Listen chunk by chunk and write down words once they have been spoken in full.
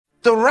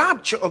The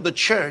rapture of the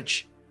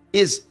church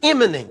is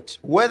imminent,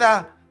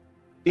 whether,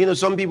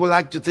 some people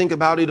like to think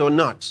about it or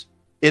not.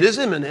 It is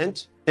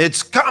imminent.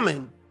 It's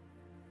coming.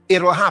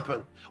 It will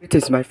happen. It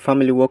is my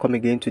family. Welcome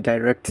again to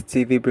Direct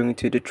TV, bringing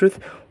to you the truth.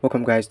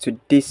 Welcome guys to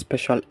this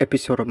special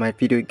episode of my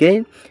video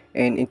again.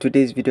 And in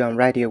today's video, I'm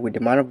right here with the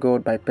man of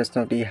God by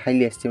person of the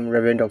highly esteemed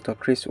Reverend Dr.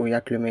 Chris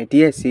Oyakhilome,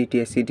 DSC,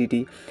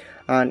 DSCDD.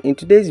 And in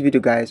today's video,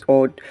 guys,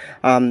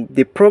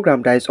 the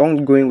program that is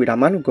ongoing with a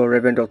man of God,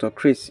 Reverend Dr.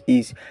 Chris,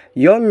 is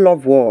Your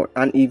Love Word.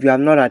 And if you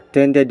have not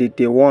attended the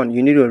day one,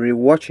 you need to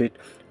rewatch it.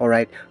 All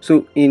right.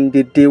 So in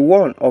the day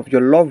one of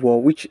Your Love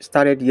Word, which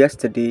started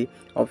yesterday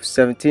of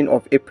 17th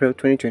of April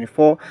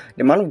 2024,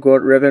 the man of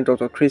God, Reverend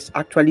Dr. Chris,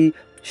 actually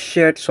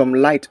shed some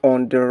light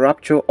on the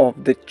rapture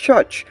of the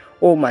church.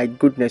 Oh my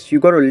goodness, you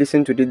got to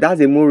listen to this. That's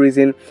the more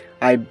reason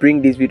I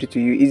bring this video to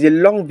you. It's a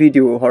long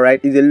video, all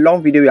right? It's a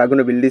long video we are going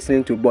to be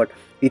listening to, but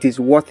it is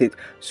worth it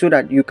so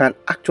that you can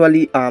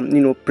actually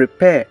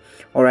prepare,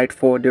 all right,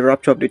 for the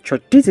rapture of the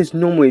church. This is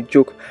no more a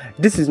joke.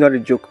 This is not a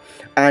joke.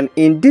 And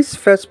in this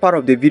first part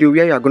of the video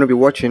where you are going to be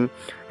watching,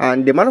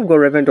 and the man of God,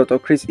 Reverend Dr.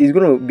 Chris, is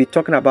going to be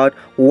talking about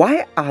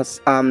why has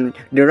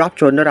the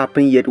rapture not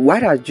happened yet? Why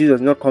has Jesus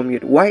not come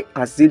yet? Why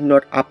has it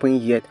not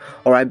happened yet?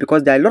 All right,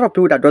 because there are a lot of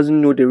people that doesn't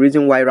know the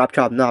reason why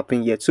rapture have not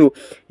happened yet. So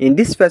in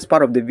this first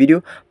part of the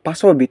video,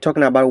 Pastor will be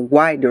talking about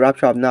why the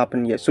rapture have not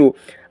happened yet. So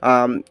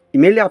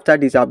immediately after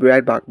this, I'll be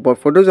right back. But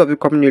for those of you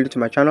coming newly to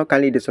my channel,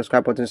 kindly hit the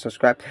subscribe button,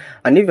 subscribe,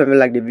 and if you haven't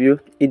liked the video,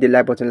 hit the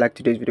like button, like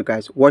today's video,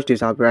 guys. Watch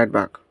this. I'll be right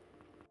back.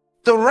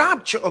 The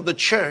rapture of the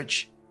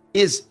church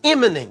is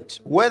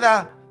imminent,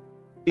 whether,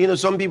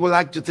 some people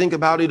like to think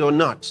about it or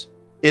not.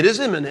 It is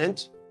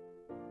imminent.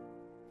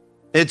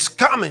 It's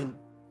coming.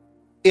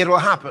 It will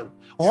happen.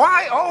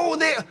 Why? Oh,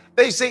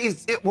 they say,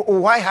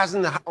 why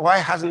hasn't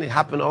it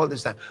happened all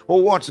this time?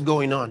 Well, what's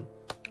going on?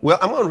 Well,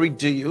 I'm going to read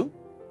to you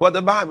what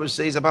the Bible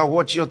says about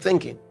what you're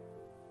thinking.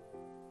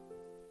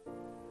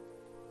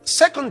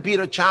 2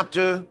 Peter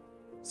chapter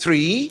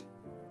 3,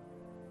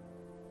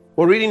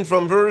 we're reading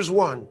from verse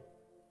 1.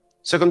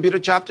 2 Peter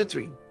chapter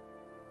 3.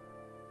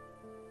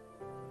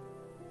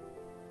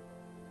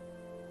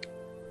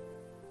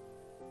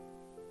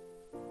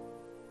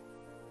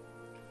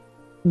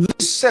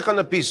 This second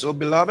epistle,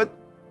 beloved,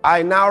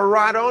 I now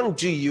write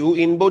unto you,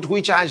 in both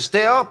which I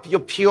stir up your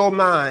pure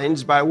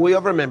minds by way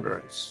of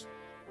remembrance,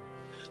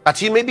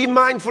 that ye may be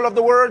mindful of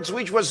the words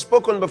which were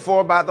spoken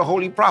before by the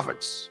holy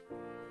prophets,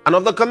 and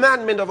of the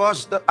commandment of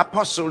us, the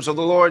apostles of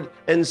the Lord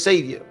and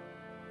Savior.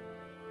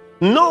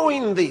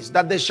 Knowing this,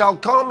 that there shall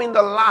come in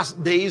the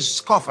last days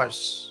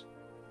scoffers,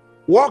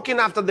 walking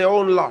after their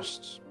own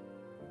lusts,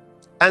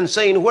 and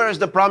saying, where is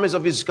the promise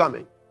of his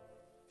coming?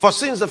 For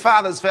since the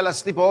fathers fell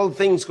asleep, all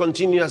things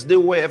continue as they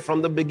were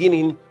from the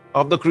beginning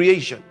of the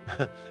creation.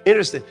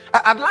 Interesting.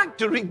 I'd like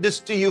to read this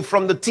to you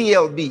from the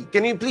TLB.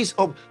 Can you please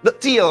open the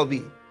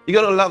TLB?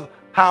 You're going to love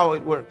how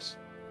it works.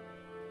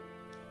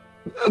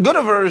 Go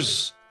to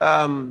verse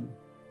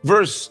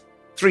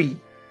 3.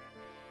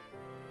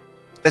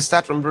 Let's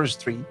start from verse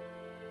 3.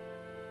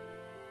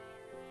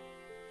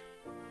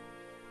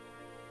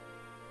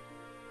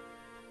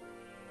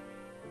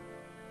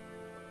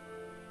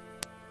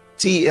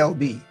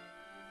 TLB.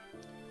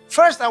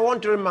 First, I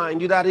want to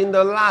remind you that in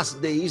the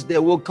last days,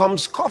 there will come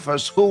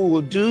scoffers who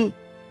will do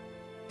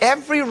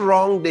every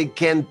wrong they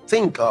can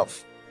think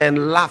of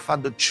and laugh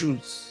at the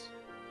truth.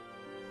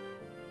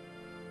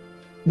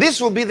 This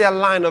will be their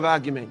line of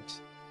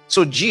argument.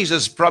 So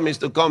Jesus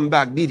promised to come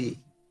back, did he?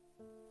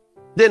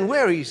 Then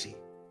where is he?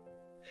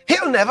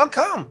 He'll never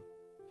come.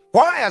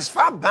 Why? As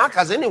far back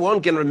as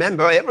anyone can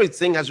remember,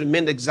 everything has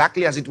remained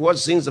exactly as it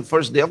was since the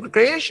first day of the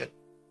creation.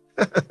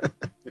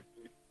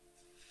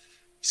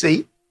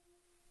 See?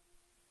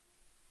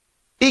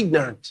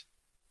 Ignorant.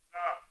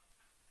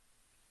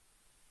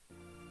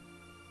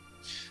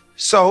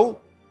 So,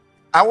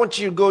 I want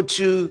you to go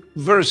to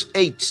verse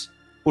 8.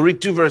 We'll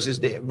read 2 verses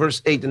there.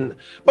 Verse 8.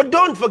 But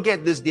don't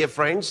forget this, dear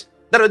friends,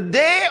 that a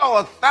day or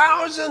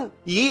 1,000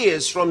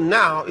 years from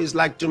now is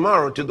like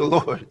tomorrow to the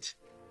Lord.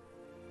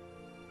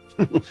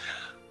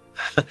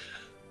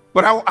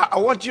 But I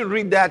want you to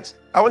read that.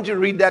 I want you to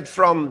read that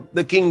from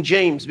the King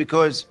James,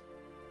 because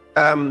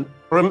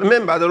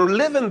remember, the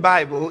Living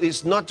Bible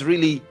is not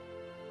really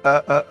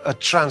a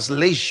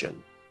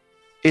translation.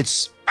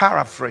 It's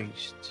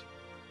paraphrased.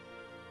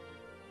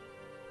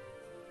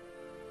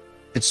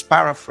 It's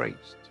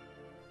paraphrased.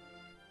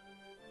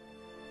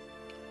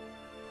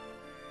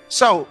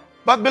 So,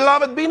 but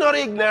beloved, be not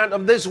ignorant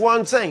of this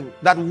one thing,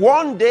 that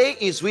one day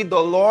is with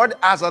the Lord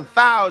as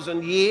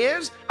 1,000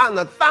 years, and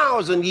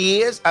 1,000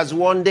 years as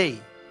one day.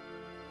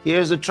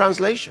 Here's the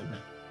translation.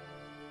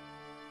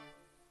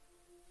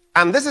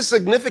 And this is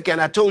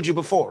significant, I told you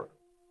before.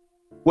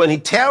 When he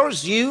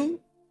tells you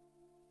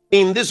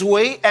in this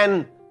way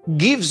and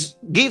gives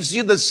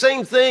you the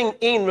same thing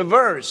in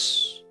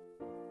reverse,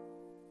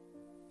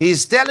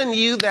 he's telling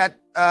you that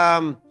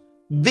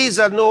these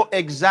are no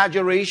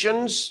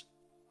exaggerations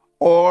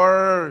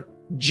or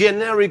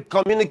generic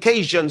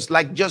communications,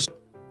 like just,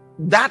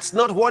 that's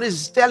not what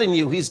he's telling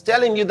you. He's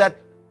telling you that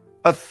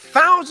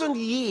 1,000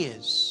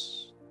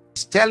 years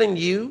is telling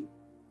you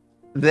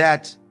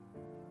that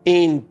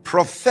in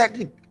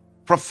prophetic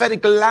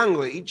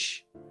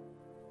language,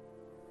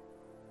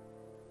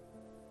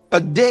 a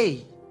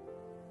day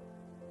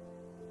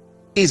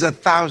is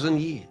 1,000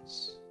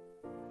 years.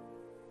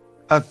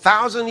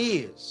 1,000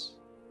 years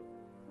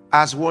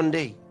as one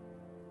day.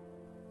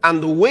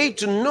 And the way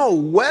to know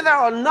whether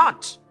or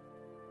not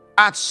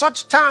at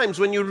such times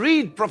when you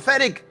read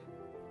prophetic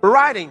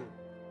writing,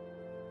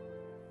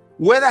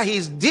 whether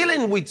he's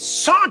dealing with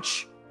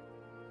such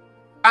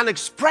an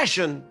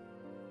expression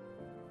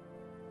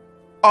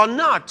or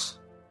not,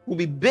 will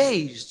be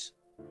based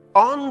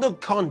on the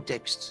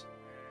context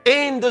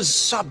and the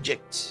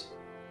subject.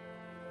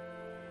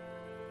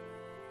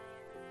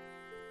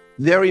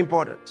 Very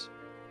important.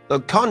 The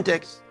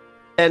context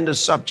and the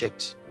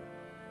subject.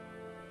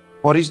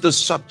 What is the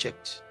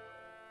subject?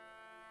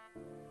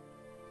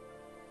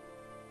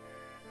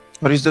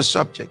 What is the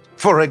subject?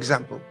 For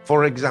example,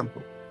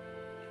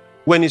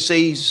 when he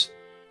says,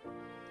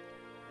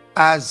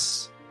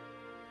 as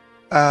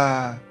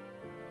that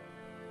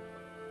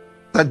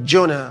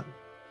Jonah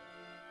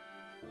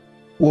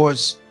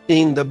was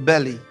in the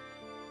belly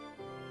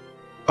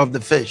of the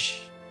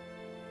fish,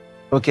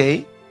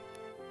 okay?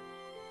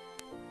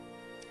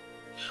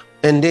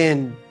 And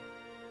then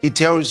he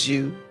tells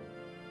you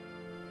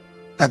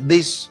that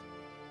this,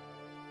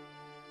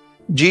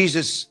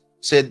 Jesus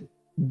said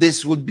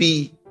this would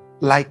be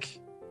like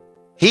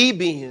he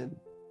being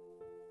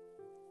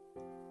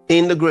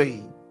in the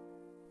grave,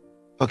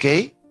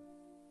 okay?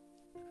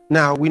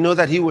 Now we know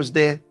that he was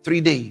there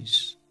 3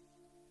 days.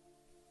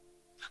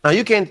 Now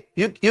you can't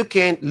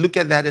look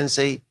at that and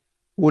say,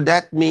 would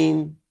that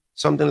mean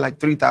something like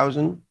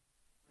 3,000?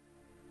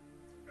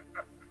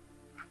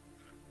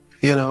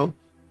 You know,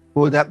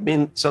 would that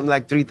mean something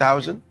like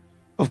 3,000?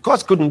 Of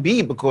course, couldn't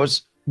be,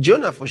 because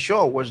Jonah for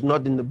sure was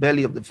not in the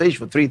belly of the fish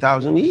for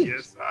 3,000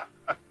 years.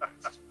 Yes,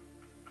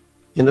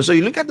 you know, so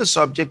you look at the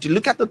subject, you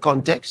look at the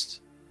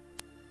context,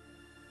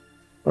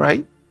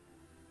 right?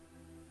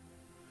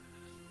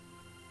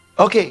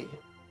 Okay,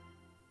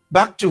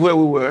 back to where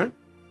we were.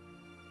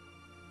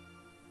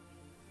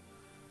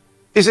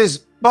 He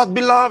says, but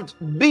beloved,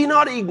 be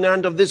not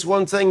ignorant of this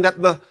one thing,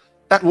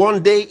 that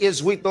one day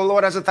is with the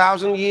Lord as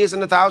 1,000 years,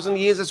 and 1,000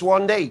 years is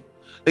one day.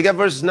 Look at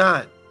verse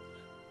 9.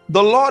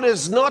 The Lord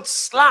is not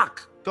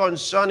slack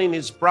concerning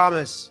his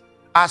promise,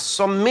 as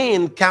some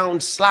men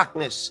count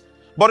slackness,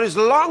 but is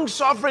long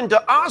suffering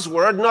to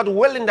usward, not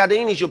willing that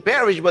any should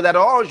perish, but that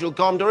all should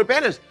come to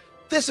repentance.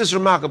 This is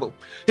remarkable.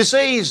 He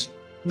says,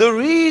 the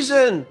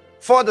reason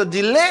for the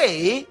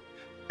delay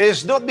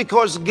is not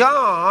because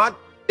God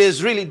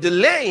is really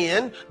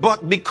delaying,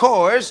 but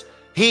because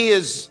he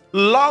is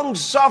long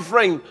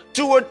suffering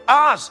toward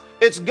us.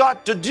 It's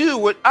got to do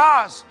with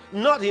us,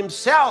 not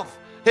himself.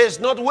 He is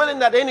not willing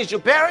that any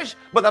should perish,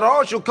 but that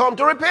all should come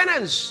to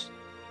repentance.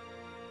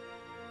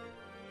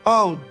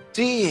 Oh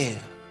dear,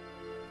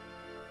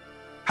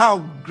 how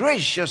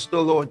gracious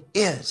the Lord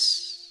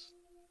is.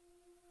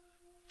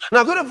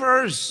 Now go to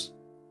verse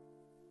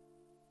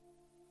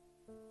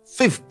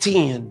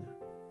 15.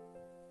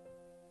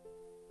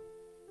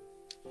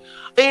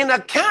 In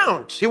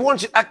account, he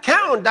wants to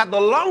account that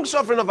the long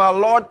suffering of our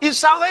Lord is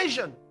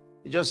salvation.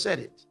 He just said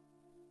it.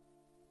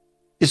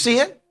 You see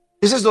it?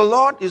 He says the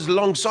Lord is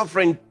long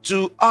suffering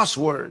to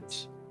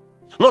uswards,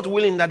 not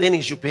willing that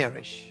any should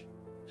perish.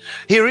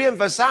 He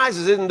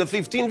reemphasizes it in the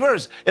 15th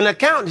verse. In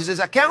account, he says,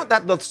 account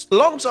that the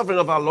long suffering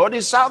of our Lord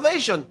is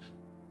salvation,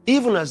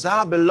 even as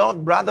our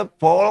beloved brother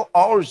Paul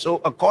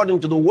also, according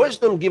to the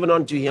wisdom given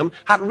unto him,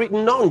 had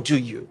written unto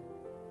you.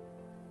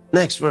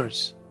 Next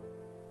verse.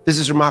 This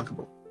is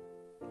remarkable.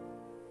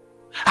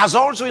 As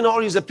also in all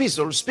his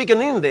epistles,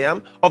 speaking in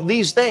them of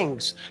these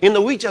things, in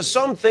the which are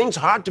some things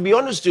hard to be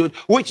understood,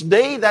 which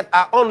they that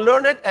are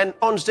unlearned and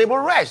unstable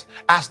rest,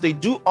 as they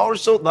do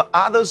also the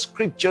other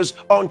scriptures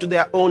unto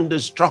their own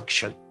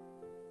destruction.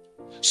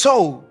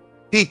 So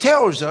he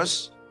tells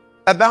us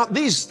about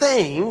these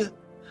things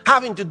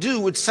having to do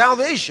with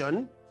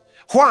salvation,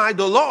 why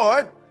the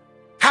Lord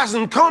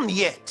hasn't come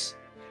yet.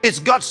 It's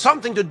got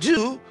something to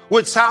do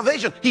with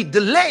salvation. He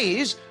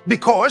delays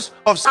because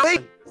of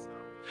salvation.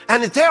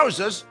 And it tells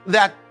us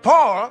that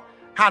Paul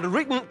had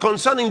written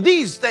concerning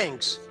these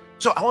things.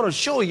 So I want to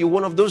show you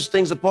one of those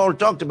things that Paul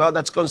talked about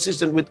that's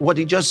consistent with what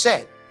he just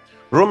said.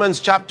 Romans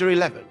chapter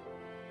 11.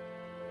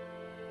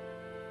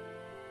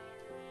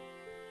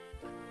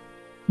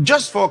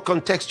 Just for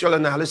contextual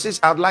analysis,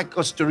 I'd like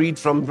us to read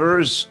from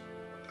verse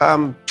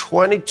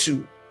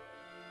 22.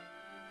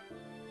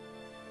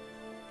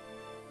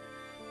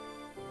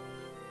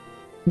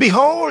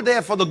 Behold,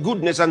 therefore, the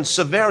goodness and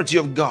severity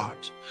of God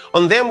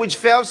on them which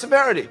fell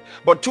severity,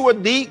 but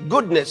toward thee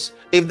goodness,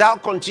 if thou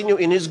continue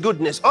in his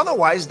goodness.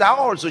 Otherwise thou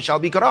also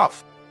shalt be cut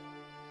off.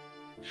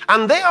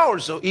 And they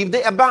also, if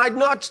they abide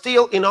not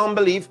still in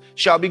unbelief,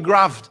 shall be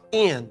grafted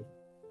in.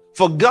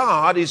 For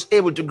God is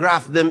able to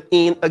graft them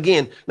in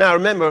again. Now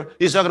remember,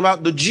 he's talking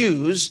about the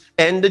Jews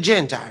and the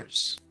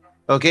Gentiles.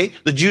 Okay?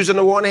 The Jews on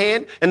the one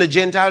hand and the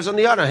Gentiles on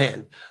the other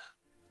hand.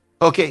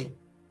 Okay.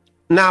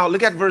 Now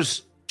look at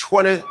verse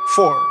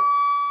 24.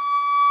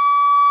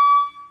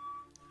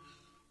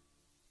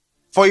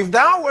 For if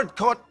thou wert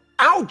cut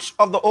out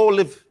of the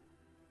olive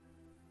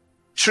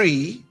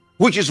tree,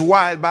 which is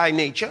wild by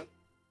nature,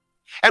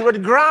 and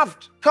wert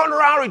grafted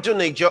contrary to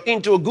nature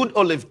into a good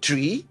olive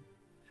tree,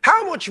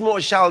 how much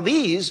more shall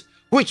these,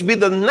 which be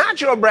the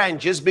natural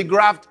branches, be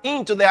grafted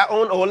into their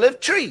own olive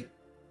tree?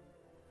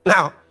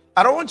 Now,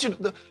 I don't want you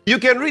to, you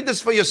can read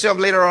this for yourself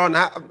later on.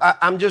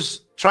 I'm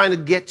just trying to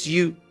get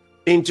you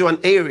into an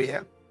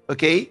area,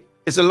 okay?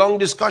 It's a long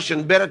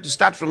discussion. Better to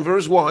start from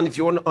verse 1 if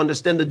you want to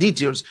understand the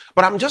details.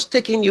 But I'm just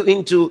taking you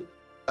into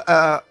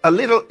a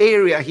little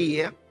area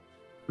here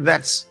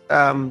that's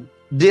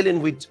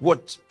dealing with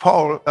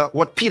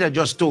what Peter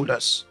just told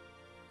us,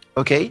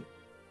 okay?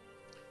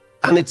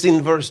 And it's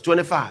in verse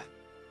 25.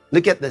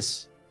 Look at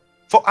this.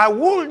 For I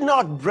would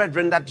not,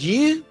 brethren, that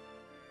you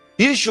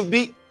should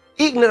be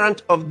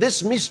ignorant of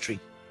this mystery,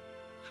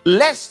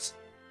 lest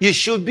you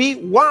should be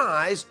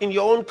wise in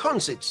your own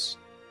conceits,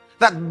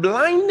 that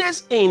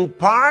blindness in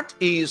part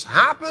is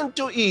happened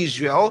to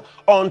Israel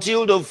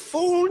until the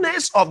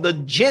fullness of the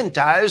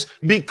Gentiles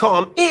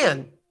become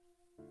in.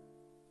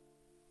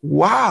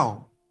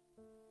 Wow.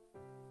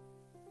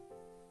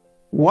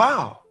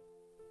 Wow.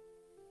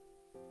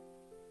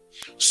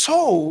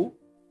 So,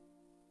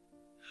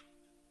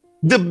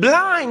 the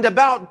blind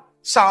about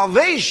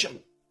salvation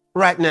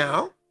right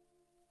now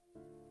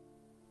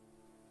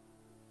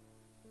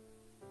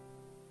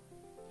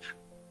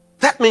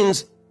that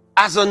means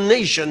as a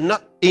nation,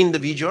 not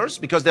individuals,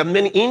 because there are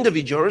many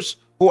individuals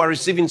who are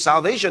receiving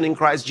salvation in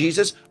Christ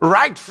Jesus.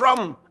 Right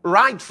from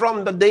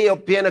the day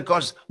of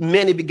Pentecost,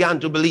 many began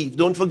to believe.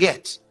 Don't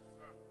forget.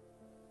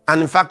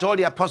 And in fact, all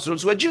the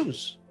apostles were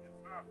Jews.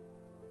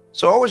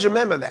 So always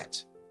remember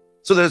that.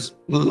 So there's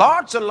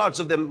lots and lots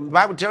of them. The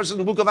Bible tells us in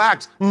the book of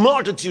Acts,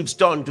 multitudes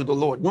turned to the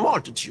Lord.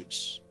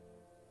 Multitudes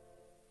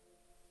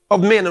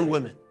of men and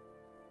women.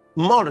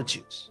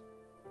 Multitudes.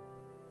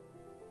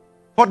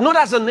 But not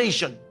as a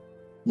nation.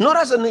 Not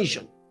as a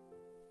nation.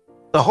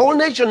 The whole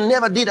nation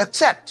never did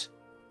accept.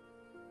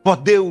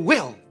 But they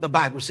will, the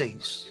Bible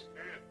says.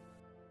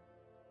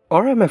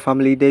 Alright, my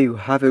family, there you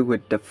have it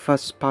with the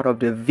first part of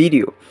the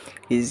video.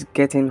 Is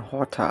getting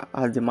hotter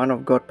as the man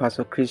of God,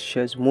 Pastor Chris,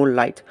 shares more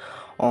light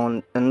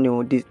on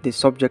the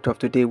subject of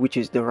today, which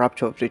is the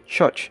rapture of the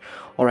church.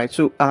 All right,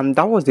 so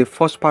that was the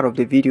first part of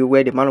the video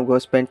where the man of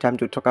God spent time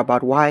to talk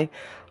about why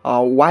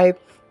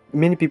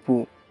many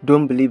people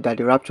don't believe that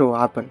the rapture will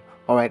happen.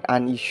 All right,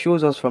 and he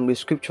shows us from the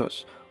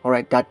scriptures, all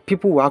right, that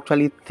people will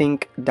actually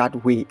think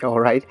that way. All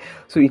right,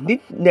 so in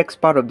the next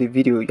part of the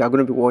video you are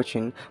going to be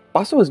watching,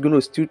 Pastor is going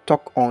to still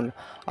talk on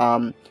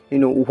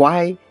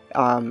why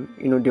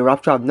the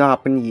rapture have not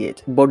happened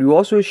yet, but we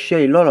also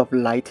share a lot of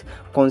light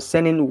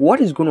concerning what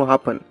is going to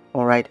happen,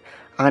 all right,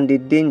 and the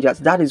dangers.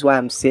 That is why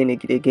I'm saying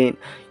it again.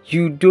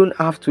 You don't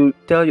have to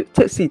tell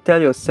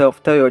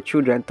yourself, tell your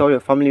children, tell your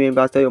family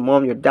members, tell your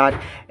mom, your dad,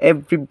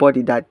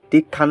 everybody that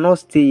they cannot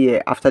stay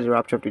here after the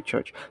rapture of the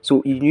church.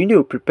 So you need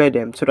to prepare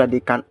them so that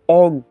they can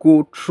all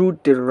go through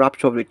the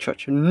rapture of the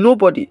church.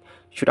 Nobody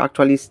should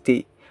actually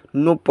stay.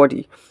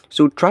 Nobody.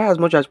 So try as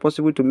much as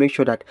possible to make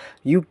sure that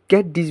you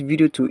get this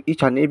video to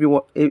each and every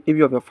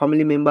of your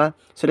family member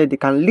so that they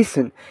can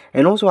listen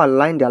and also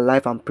align their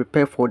life and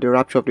prepare for the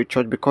rapture of the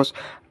church, because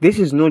this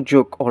is no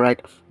joke. All right,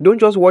 don't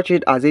just watch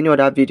it as any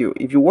other video.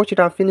 If you watch it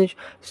and finish,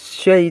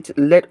 share it,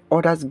 let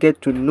others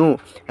get to know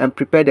and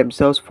prepare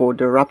themselves for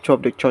the rapture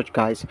of the church,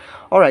 guys.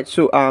 All right,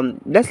 so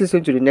let's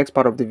listen to the next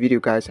part of the video,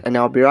 guys, and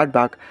I'll be right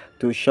back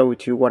to share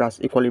with you what has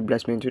equally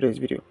blessed me in today's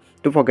video.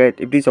 Don't forget,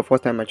 if this is your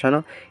first time on my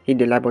channel, hit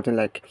the like button,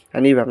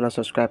 and if you have not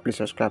subscribed, please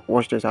subscribe.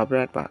 Watch this, I'll be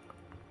right back.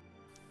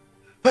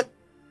 But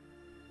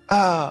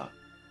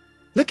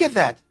look at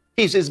that.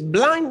 He says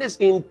blindness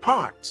in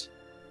part.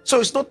 So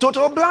it's not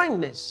total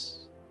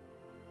blindness.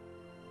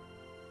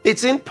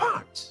 It's in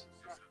part.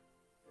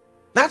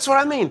 That's what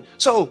I mean.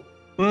 So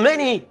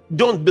many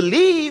don't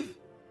believe.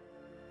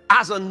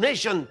 As a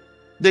nation,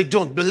 they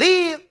don't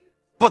believe.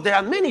 But there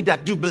are many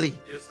that do believe.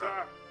 Yes, sir.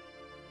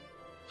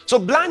 So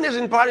blindness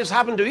in part has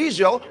happened to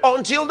Israel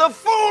until the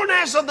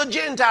fullness of the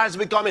Gentiles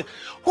becoming.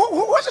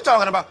 What's it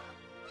talking about?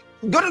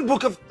 Go to the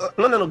book of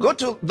go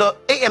to the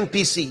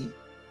AMPC.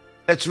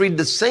 Let's read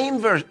the same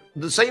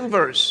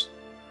verse,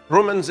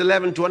 Romans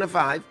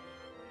 11:25,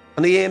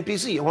 on the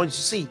AMPC. I want you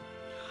to see,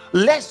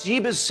 lest ye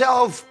be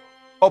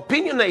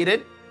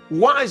self-opinionated,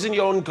 wise in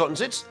your own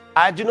conceits.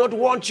 I do not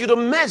want you to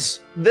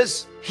miss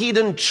this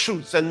hidden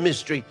truth and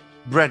mystery,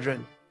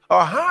 brethren.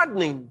 Or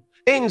hardening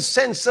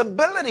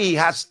insensibility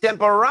has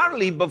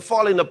temporarily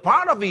befallen a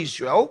part of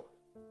Israel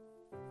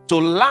to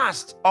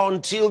last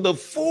until the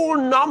full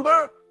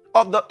number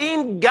of the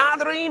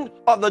ingathering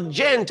of the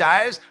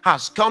Gentiles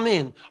has come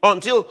in.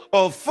 Until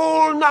a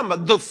full number,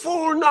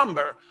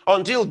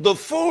 until the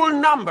full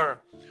number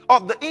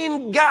of the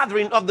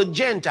ingathering of the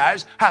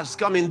Gentiles has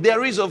come in.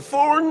 There is a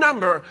full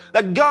number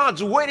that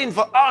God's waiting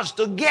for us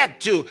to get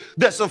to.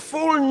 There's a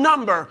full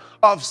number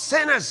of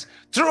sinners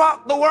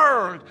throughout the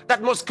world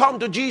that must come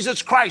to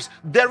Jesus Christ.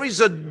 There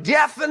is a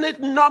definite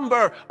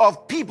number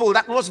of people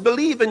that must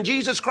believe in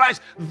Jesus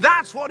Christ.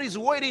 That's what he's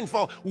waiting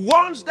for.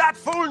 Once that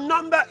full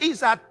number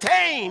is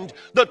attained,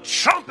 the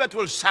trumpet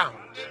will sound.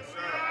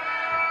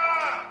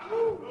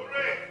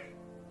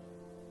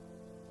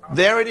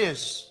 There it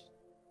is.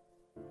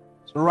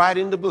 It's right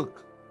in the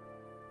book.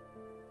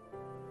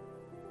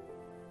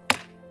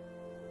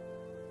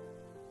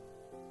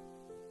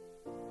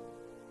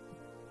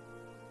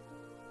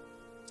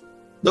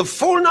 The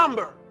full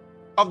number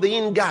of the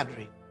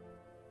ingathering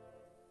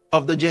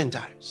of the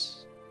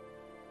Gentiles.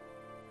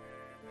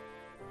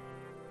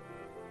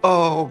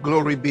 Oh,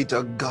 glory be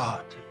to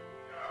God.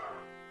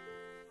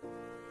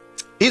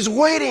 He's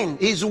waiting,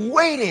 he's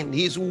waiting,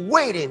 he's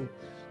waiting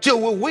till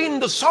we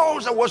win the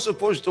souls that we're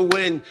supposed to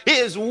win. He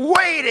is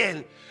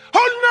waiting.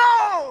 Who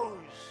knows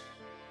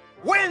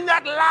when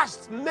that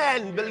last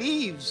man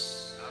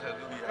believes?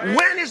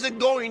 When is it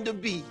going to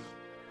be?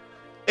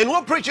 And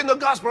we're preaching the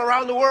gospel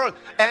around the world,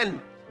 and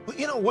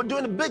you know, we're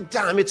doing it big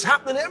time. It's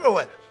happening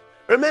everywhere.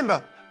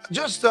 Remember,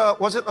 just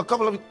was it a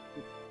couple of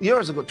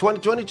years ago,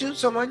 2022,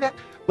 something like that,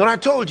 when I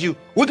told you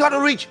we got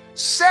to reach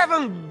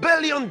 7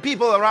 billion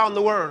people around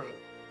the world.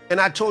 And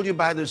I told you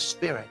by the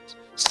Spirit,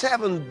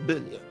 7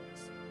 billion.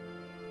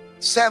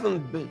 7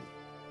 billion.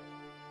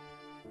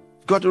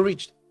 Got to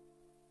reach them.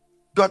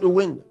 Got to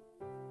win them.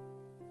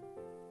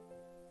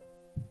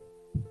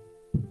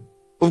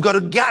 We've got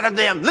to gather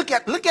them. Look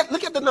at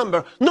the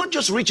number. Not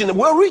just reaching them.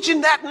 We're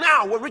reaching that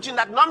now. We're reaching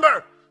that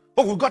number.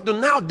 But we've got to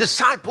now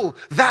disciple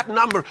that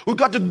number. We've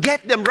got to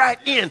get them right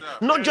in.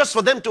 Not just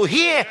for them to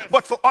hear,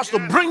 but for us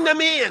to bring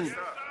them in.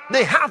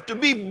 They have to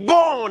be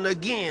born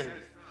again.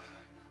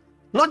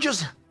 Not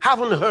just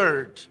haven't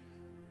heard.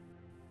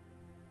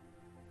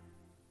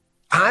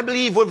 I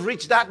believe we've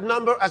reached that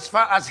number as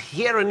far as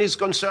hearing is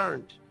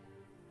concerned.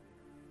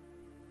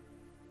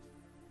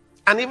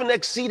 And even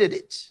exceeded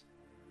it.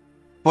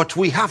 But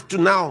we have to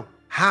now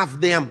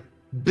have them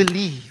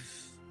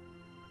believe.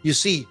 You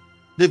see,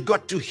 they've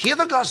got to hear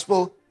the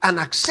gospel and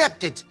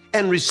accept it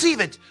and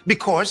receive it,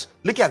 because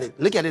look at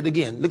it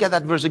again. Look at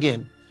that verse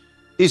again.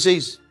 He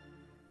says,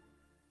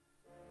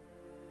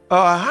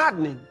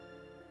 hardening,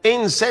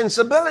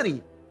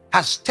 insensibility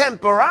has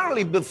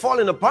temporarily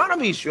befallen upon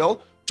of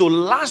Israel to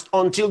last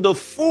until the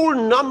full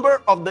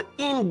number of the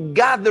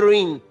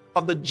ingathering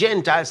of the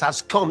Gentiles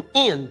has come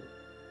in.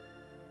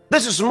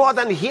 This is more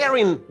than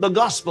hearing the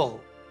gospel.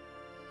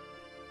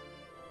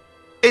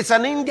 It's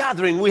an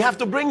ingathering. We have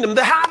to bring them.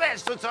 The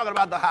harvest. We're talking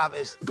about the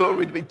harvest.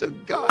 Glory be to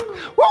God.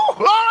 Woo,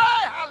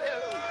 glory.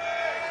 Hallelujah.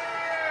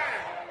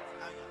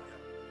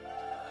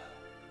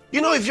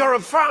 You know, if you're a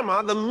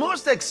farmer, the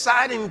most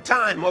exciting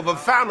time of a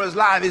farmer's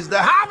life is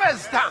the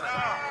harvest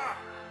time.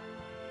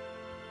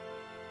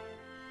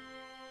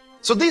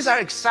 So these are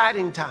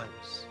exciting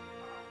times.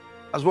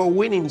 As we're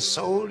winning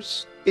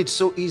souls, it's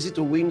so easy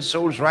to win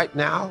souls right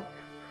now.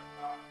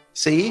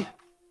 See,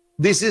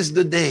 this is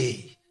the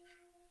day.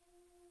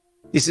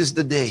 This is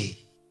the day.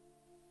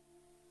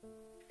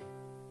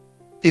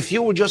 If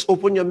you will just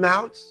open your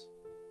mouth,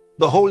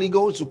 the Holy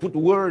Ghost will put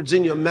words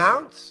in your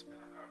mouth,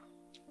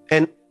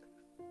 and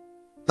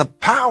the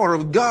power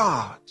of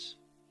God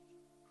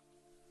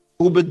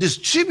will be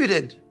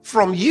distributed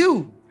from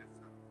you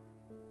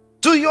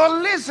to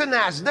your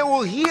listeners. They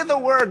will hear the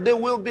word. They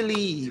will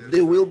believe.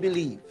 They will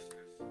believe.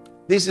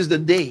 This is the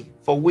day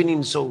for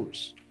winning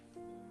souls.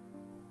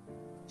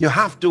 You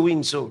have to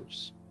win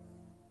souls.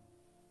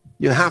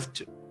 You have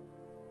to.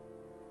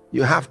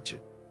 You have to.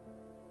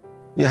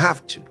 You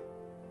have to.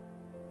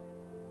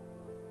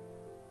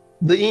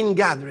 The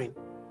ingathering.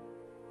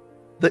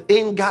 The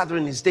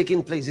ingathering is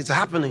taking place. It's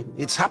happening.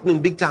 It's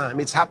happening big time.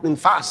 It's happening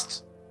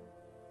fast.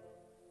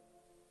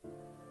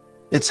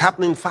 It's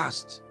happening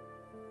fast.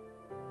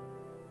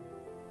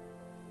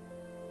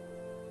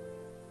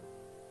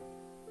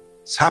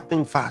 It's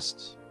happening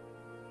fast.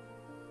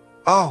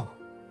 Oh.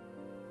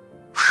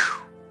 Whew.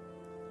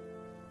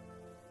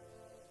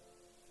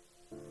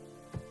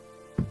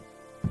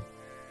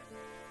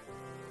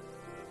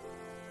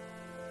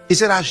 He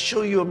said, I'll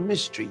show you a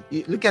mystery.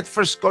 Look at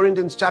 1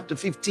 Corinthians chapter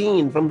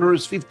 15 from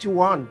verse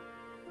 51.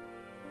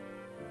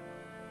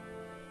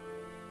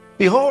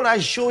 Behold, I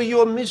show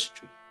you a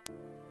mystery.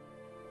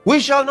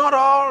 We shall not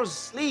all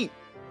sleep,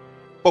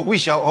 but we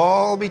shall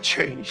all be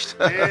changed.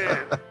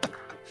 Yeah.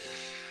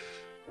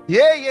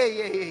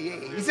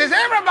 He says,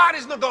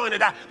 everybody's not going to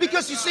die.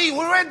 Because you see,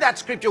 we read that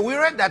scripture. We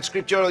read that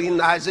scripture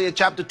in Isaiah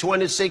chapter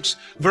 26,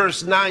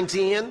 verse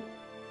 19.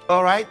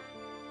 All right.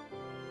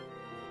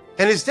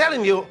 And it's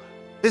telling you,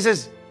 this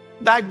is,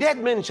 thy dead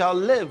men shall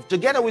live.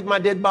 Together with my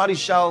dead body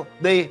shall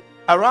they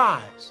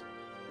arise.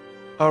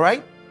 All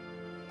right.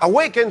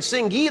 Awake and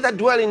sing, ye that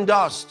dwell in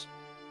dust.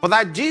 For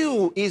thy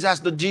dew is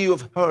as the dew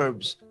of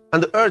herbs.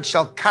 And the earth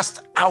shall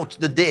cast out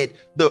the dead.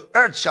 The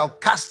earth shall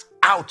cast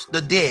out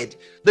the dead.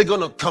 They're going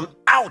to come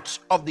out out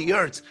of the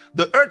earth.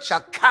 The earth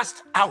shall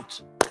cast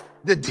out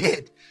the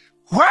dead.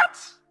 What?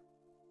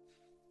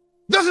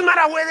 Doesn't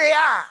matter where they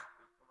are.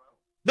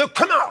 They'll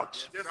come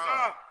out. Yes,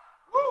 sir.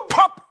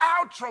 Pop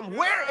out from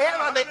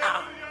wherever they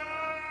are.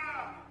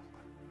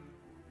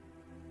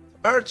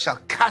 Earth shall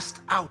cast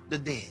out the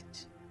dead.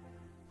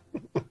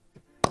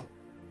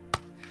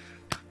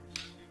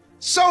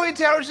 So he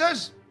tells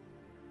us,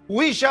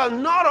 we shall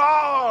not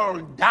all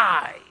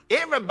die.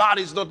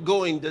 Everybody's not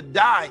going to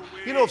die.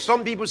 You know,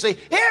 some people say,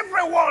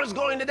 everyone's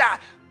going to die.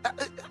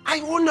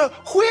 I wonder,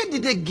 where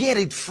did they get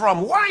it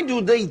from? Why do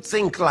they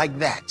think like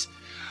that?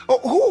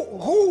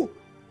 Who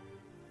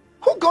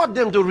got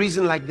them to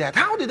reason like that?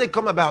 How did they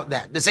come about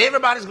that? They say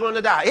everybody's going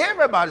to die.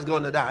 Everybody's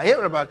going to die.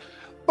 Everybody.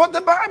 But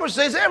the Bible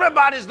says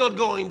everybody's not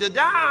going to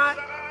die.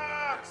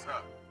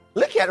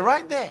 Look at it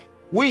right there.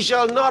 We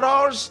shall not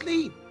all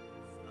sleep,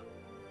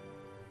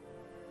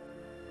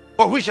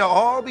 but we shall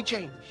all be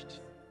changed.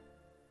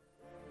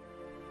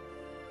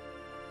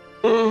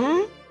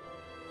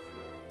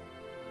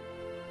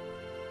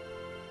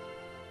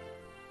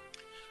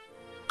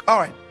 All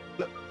right.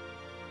 Look.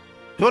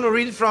 You want to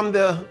read it from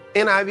the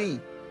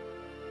NIV?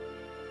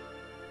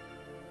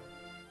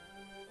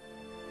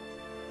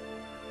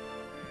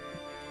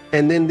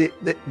 And then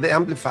the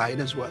Amplified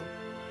as well.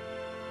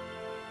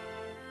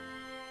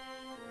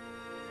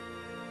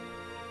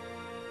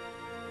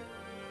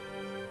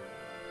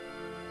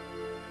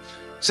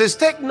 It says,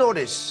 take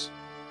notice,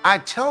 I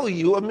tell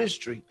you a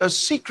mystery, a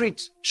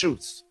secret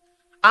truth,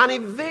 an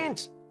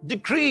event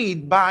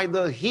decreed by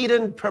the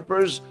hidden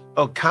purpose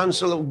or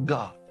counsel of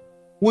God.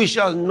 We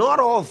shall not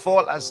all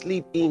fall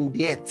asleep in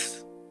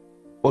death,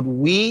 but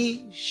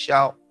we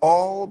shall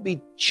all be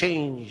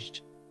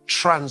changed,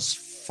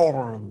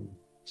 transformed.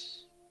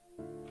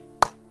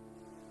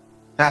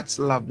 That's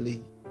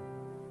lovely.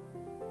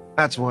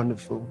 That's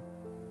wonderful.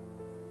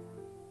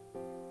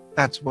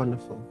 That's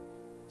wonderful.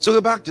 So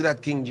go back to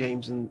that King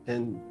James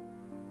and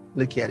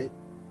look at it.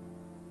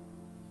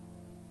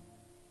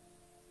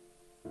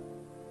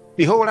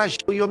 Behold, I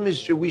show you a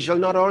mystery. We shall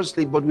not all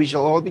sleep, but we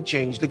shall all be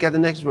changed. Look at the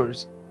next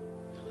verse.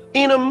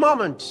 In a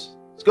moment,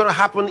 it's going to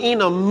happen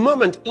in a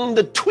moment, in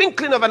the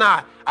twinkling of an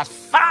eye. As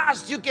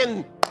fast you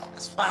can,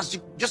 as fast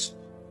you just,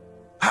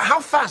 how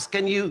fast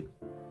can you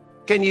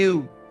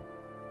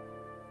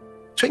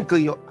twinkle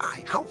your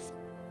eye? How?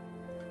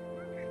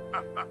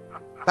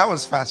 That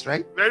was fast,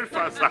 right? Very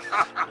fast.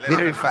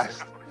 Very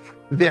fast.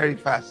 Very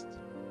fast.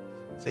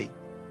 See,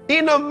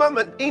 in a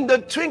moment, in the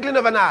twinkling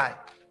of an eye,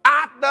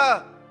 at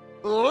the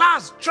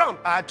last trump,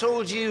 I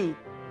told you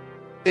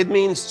it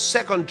means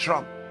second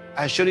trump.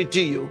 I showed it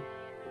to you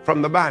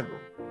from the Bible.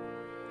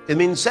 It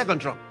means second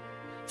trump.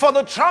 For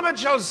the trumpet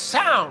shall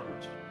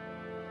sound,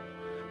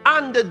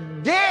 and the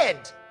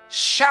dead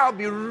shall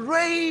be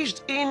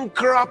raised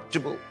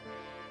incorruptible.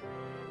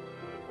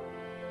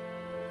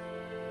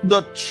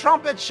 The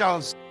trumpet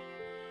shall sound.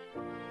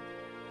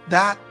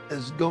 That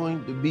is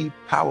going to be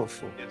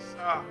powerful. Yes,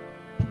 sir.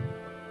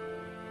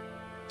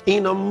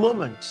 In a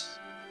moment.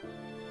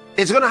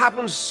 It's going to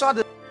happen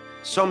suddenly.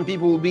 Some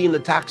people will be in a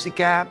taxi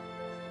cab,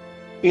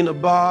 in a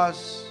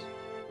bus,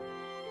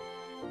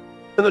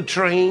 in a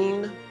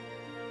train,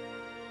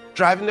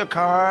 driving their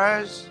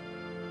cars,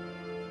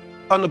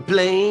 on a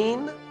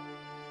plane,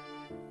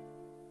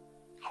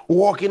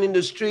 walking in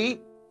the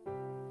street,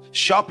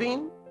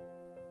 shopping,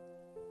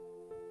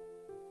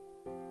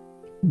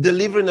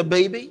 delivering a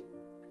baby,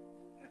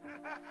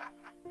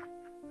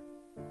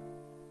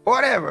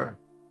 whatever.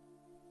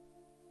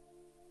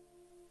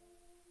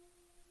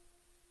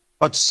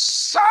 But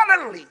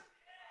suddenly,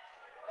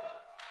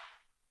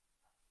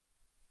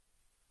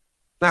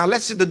 now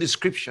let's see the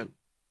description.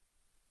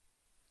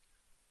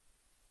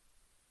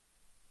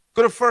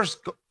 Go to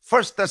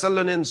First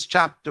Thessalonians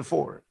chapter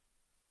 4,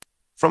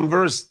 from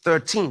verse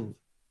 13.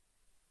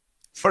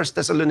 1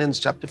 Thessalonians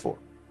chapter 4. It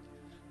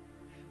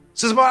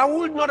says, but I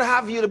would not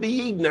have you to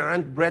be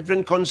ignorant,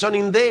 brethren,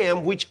 concerning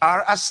them which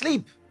are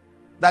asleep,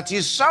 that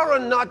you sorrow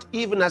not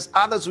even as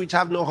others which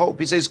have no hope.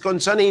 He says,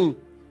 concerning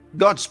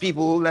God's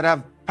people that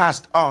have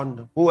passed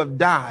on, who have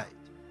died.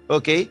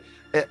 Okay?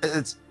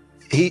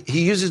 He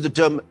uses the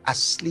term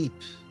asleep.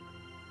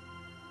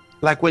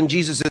 Like when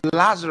Jesus said,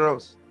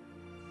 Lazarus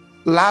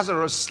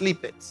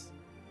sleepeth.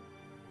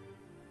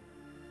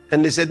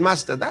 And they said,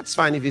 Master, that's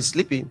fine if he's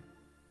sleeping.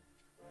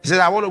 He said,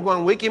 I want to go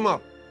and wake him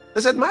up. They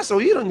said, Master,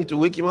 you don't need to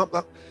wake him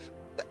up.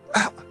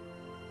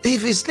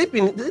 If he's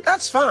sleeping,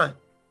 that's fine.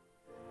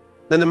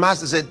 Then the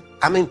master said,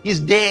 he's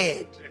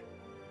dead.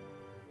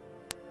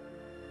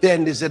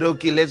 Then they said,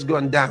 okay, let's go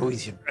and dine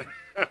with him.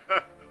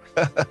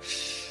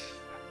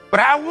 But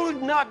I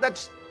would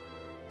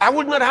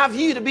not have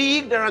you to be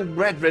ignorant,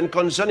 brethren,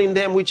 concerning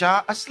them which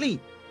are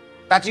asleep,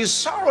 that you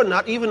sorrow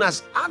not even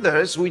as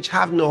others which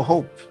have no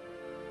hope.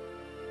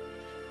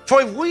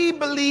 For if we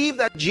believe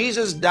that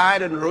Jesus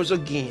died and rose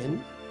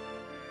again,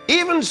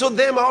 even so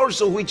them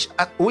also which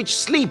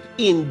sleep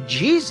in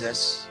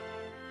Jesus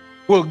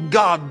will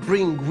God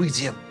bring with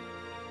him.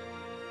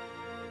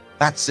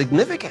 That's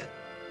significant.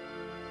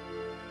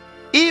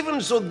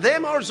 Even so,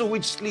 them also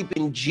which sleep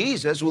in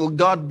Jesus will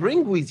God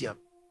bring with you.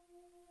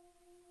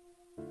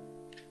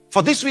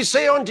 For this we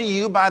say unto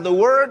you by the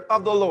word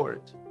of the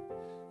Lord,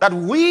 that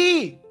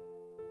we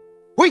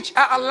which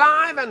are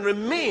alive and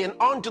remain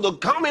unto the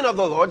coming of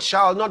the Lord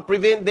shall not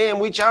prevent them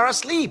which are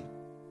asleep.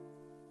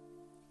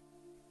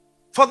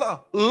 For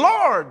the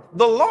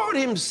Lord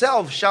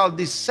himself shall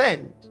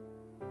descend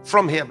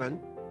from heaven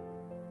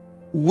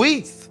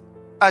with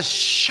a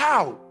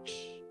shout.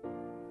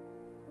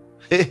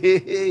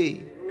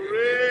 Hey.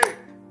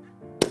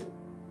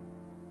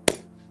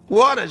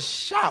 What a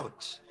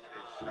shout.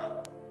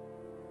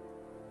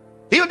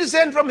 He'll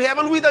descend from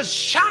heaven with a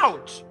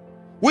shout,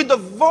 with the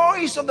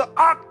voice of the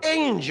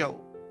archangel,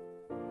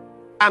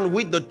 and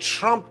with the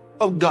trump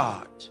of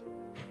God.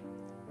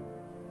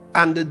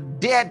 And the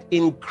dead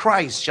in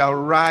Christ shall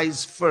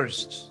rise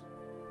first.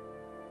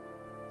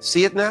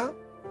 See it now?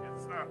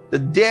 Yes, sir. The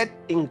dead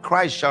in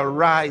Christ shall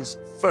rise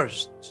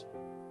first.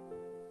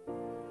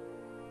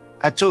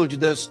 I told you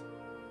there's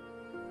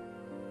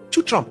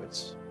 2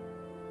 trumpets.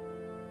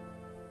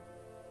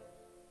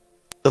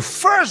 The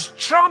first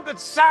trumpet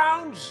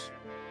sounds,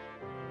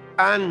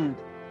 and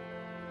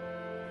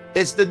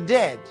it's the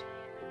dead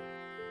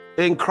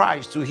in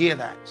Christ who hear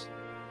that.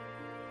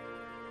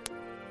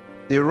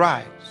 They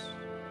rise.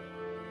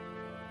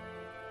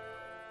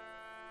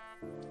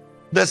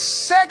 The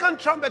second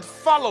trumpet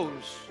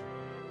follows.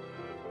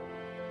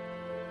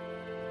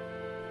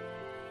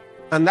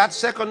 And that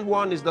second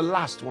one is the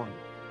last one.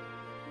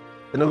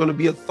 There's not going to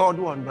be a third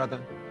one, brother.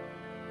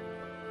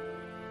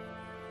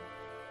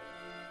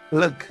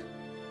 Look.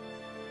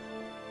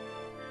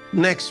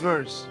 Next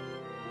verse.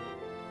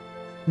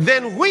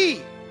 Then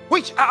we,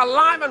 which are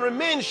alive and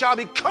remain, shall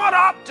be caught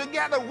up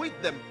together with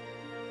them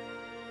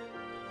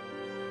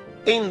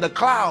in the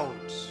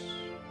clouds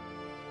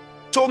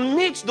to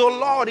meet the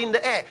Lord in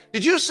the air.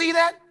 Did you see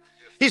that?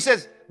 He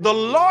says, the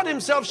Lord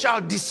himself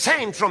shall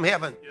descend from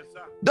heaven. Yes,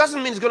 sir.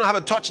 Doesn't mean he's going to have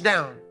a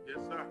touchdown. Yes,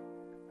 sir.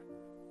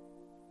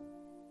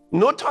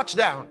 No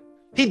touchdown.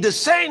 He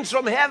descends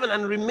from heaven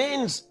and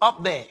remains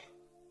up there.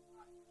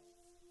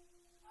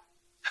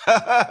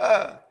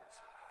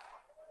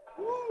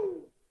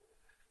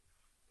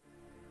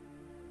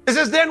 It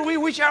says, then we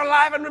which are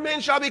alive and remain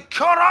shall be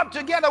caught up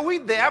together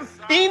with them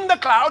in the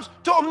clouds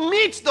to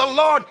meet the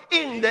Lord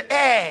in the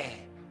air.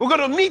 We're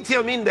going to meet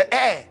him in the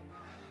air.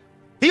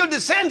 He'll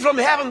descend from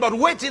heaven, but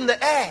wait in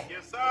the air.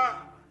 Yes, sir.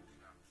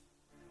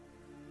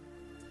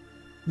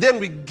 Then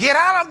we get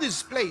out of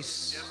this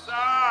place. Yes,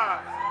 sir.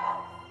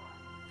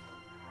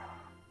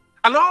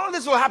 And all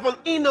this will happen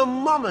in a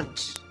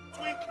moment,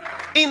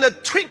 in a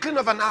twinkling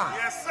of an eye.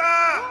 Yes,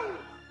 sir.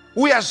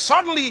 We are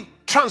suddenly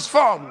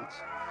transformed.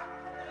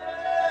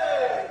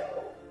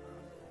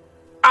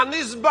 And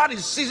this body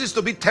ceases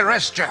to be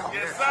terrestrial.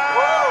 Yes, sir.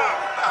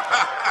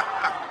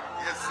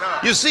 Yes, sir.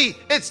 You see,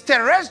 it's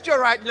terrestrial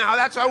right now.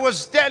 That's why we're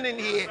standing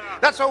here.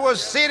 That's why we're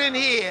sitting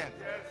here.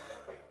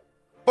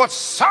 But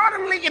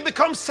suddenly it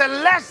becomes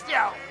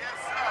celestial.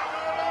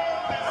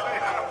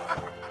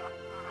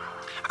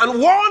 And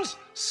once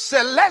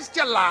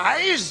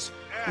celestialized,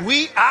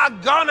 we are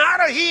gone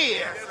out of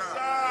here.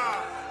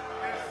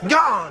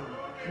 Gone,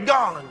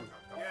 gone,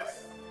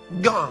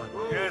 gone,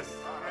 Yes.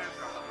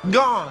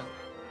 gone,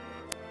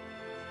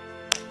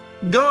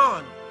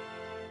 gone.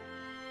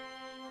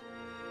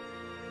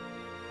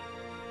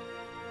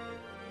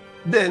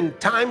 Then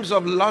Times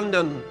of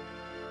London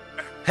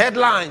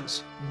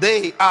headlines,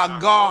 they are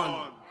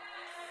gone.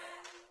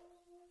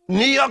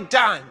 New York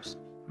Times,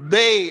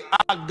 they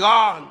are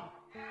gone.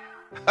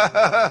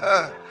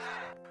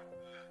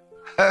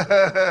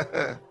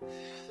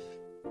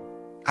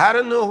 I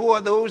don't know who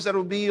are those that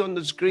will be on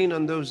the screen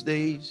on those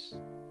days.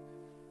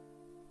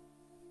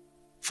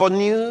 For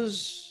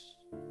news,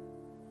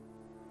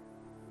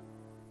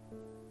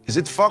 is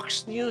it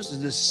Fox News?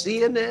 Is it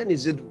CNN?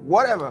 Is it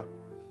whatever?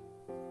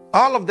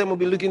 All of them will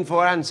be looking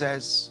for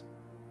answers.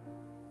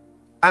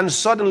 And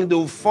suddenly they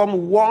will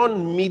form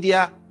one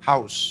media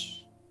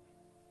house.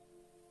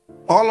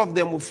 All of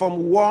them will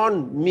form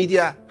one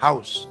media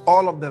house.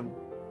 All of them.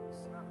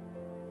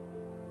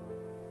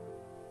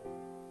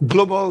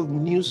 Global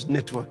News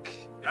Network.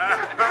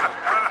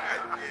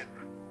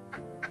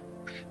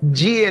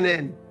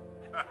 GNN.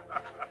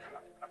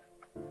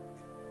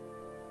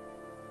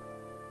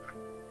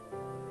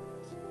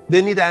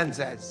 They need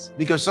answers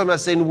because some are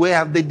saying, where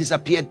have they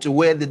disappeared to?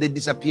 Where did they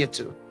disappear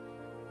to?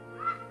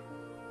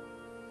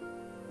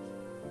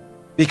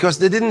 Because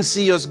they didn't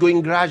see us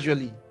going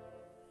gradually.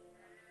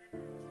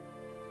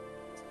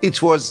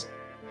 It was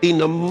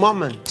in a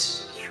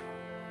moment.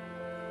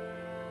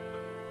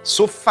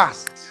 So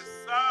fast.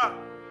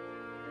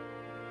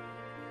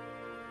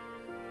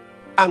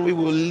 And we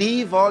will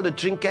leave all the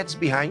trinkets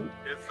behind.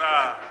 Yes,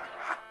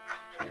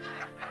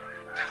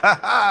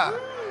 sir.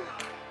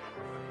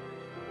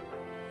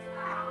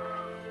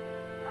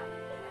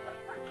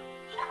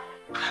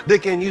 They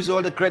can use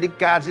all the credit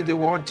cards if they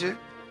want to.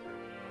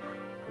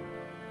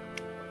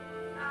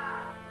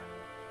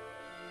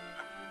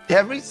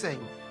 Everything.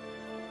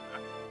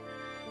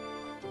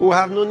 We'll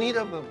have no need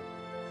of them.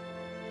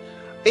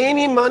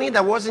 Any money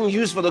that wasn't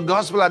used for the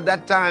gospel at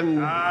that time,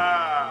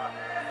 Ah.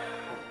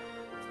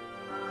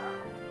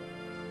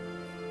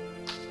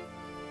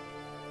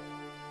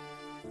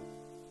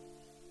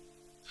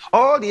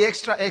 all the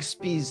extra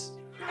XPs.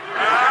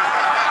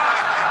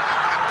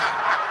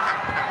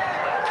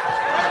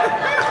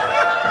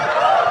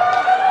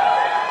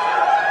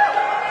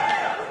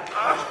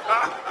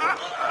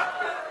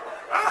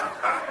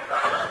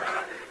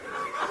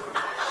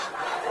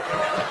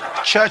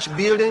 Church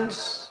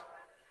buildings,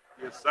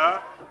 Yes,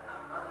 sir.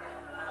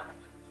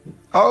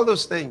 all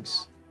those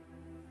things.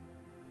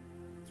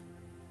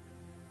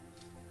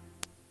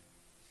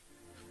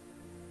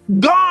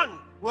 Gone.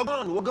 We're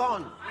gone. We're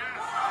gone.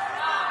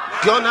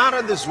 Gone out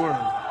of this world.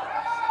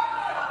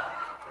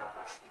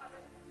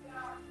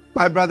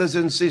 My brothers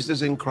and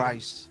sisters in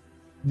Christ,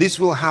 this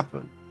will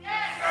happen.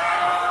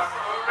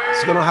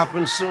 It's going to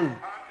happen soon.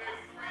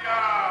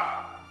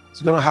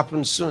 It's going to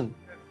happen soon.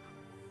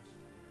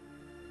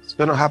 It's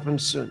going to happen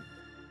soon.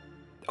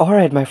 All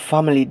right, my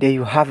family, there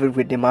you have it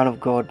with the man of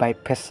God by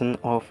person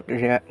of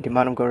the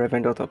man of God,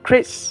 Reverend Dr.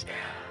 Chris.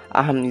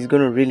 It's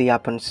going to really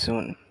happen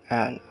soon,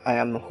 and I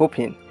am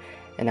hoping,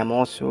 and I'm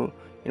also,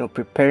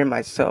 preparing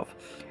myself,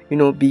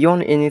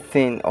 beyond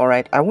anything. All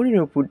right, I want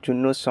you to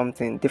know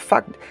something. The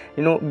fact,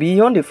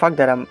 beyond the fact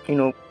that I'm,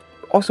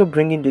 also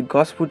bringing the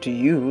gospel to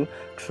you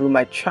through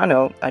my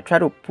channel, I try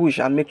to push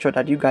and make sure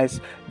that you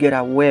guys get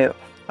aware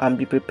and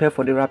be prepared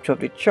for the rapture of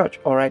the church.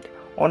 All right,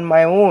 on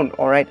my own,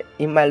 all right,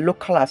 in my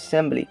local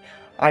assembly,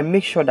 I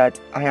make sure that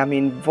I am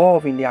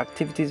involved in the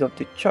activities of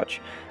the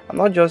church. I'm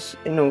not just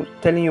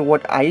telling you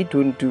what I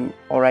don't do.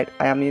 All right,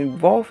 I am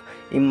involved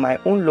in my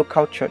own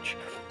local church.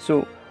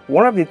 So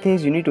one of the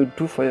things you need to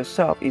do for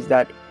yourself is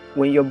that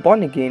when you're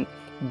born again,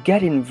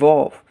 get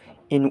involved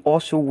in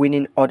also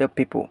winning other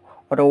people.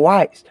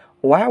 Otherwise,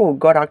 why would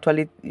God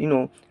actually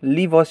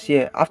leave us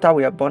here after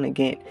we are born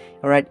again?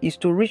 All right, is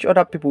to reach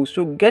other people.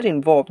 So get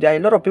involved. There are a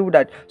lot of people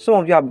that some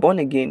of you are born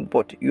again,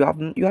 but you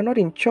are not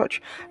in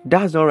church.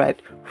 That's all right.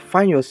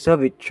 Find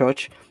yourself a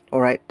church, all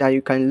right, that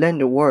you can learn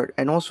the word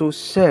and also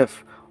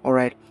serve. All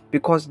right,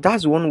 because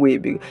that's one way.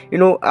 The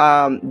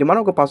man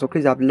of God, Pastor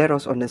Chris, have let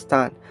us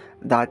understand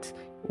that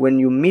when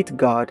you meet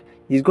God,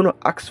 He's going to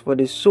ask for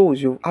the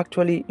souls you've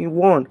actually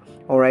won.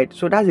 All right,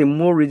 so that's a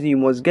more reason you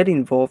must get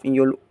involved in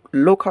your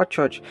local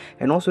church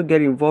and also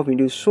get involved in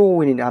the soul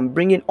winning and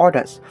bringing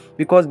others,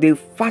 because the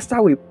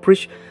faster we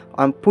preach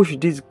and push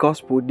this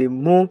gospel, the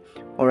more,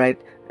 all right,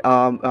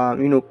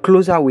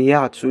 closer we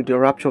are to the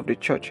rapture of the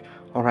church.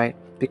 All right,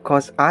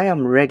 because I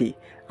am ready.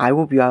 I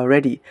hope you are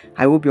ready.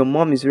 I hope your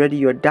mom is ready,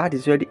 your dad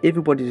is ready,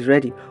 everybody is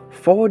ready.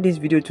 Forward this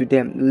video to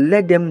them.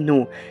 Let them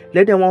know.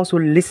 Let them also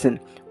listen.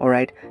 All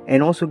right,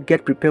 and also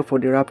get prepared for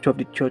the rapture of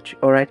the church.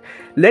 All right,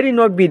 let it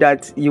not be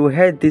that you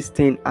heard this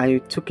thing and you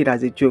took it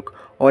as a joke,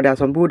 or there are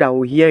some people that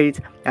will hear it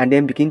and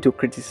then begin to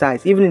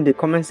criticize. Even in the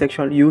comment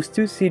section, you will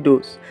still see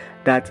those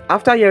that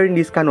after hearing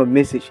this kind of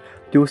message,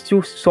 they will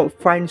still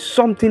find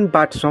something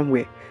bad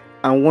somewhere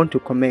and want to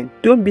comment.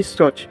 Don't be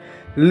such.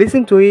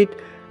 Listen to it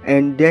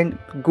and then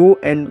go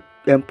and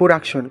put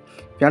action.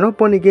 If you are not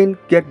born again,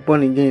 get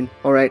born again.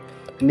 All right,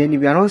 and then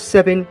if you are not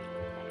serving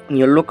in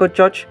your local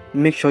church,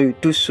 make sure you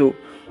do so.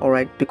 All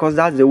right, because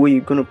that's the way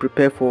you're going to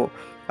prepare for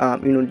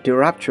the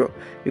rapture.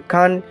 You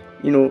can't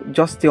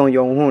just stay on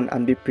your own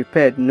and be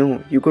prepared.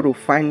 No, you got to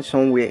find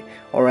somewhere.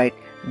 All right,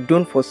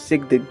 don't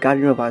forsake the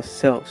gathering of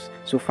ourselves.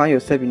 So find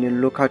yourself in a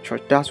local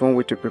church. That's one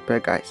way to prepare,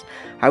 guys.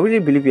 I really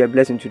believe you are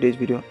blessed in today's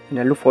video, and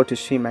I look forward to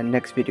seeing my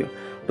next video.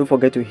 Don't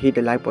forget to hit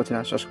the like button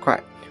and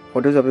subscribe.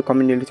 For those of you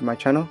coming new to my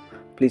channel,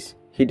 please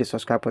hit the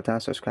subscribe button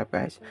and subscribe,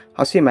 guys.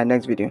 I'll see you in my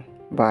next video.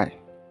 Bye.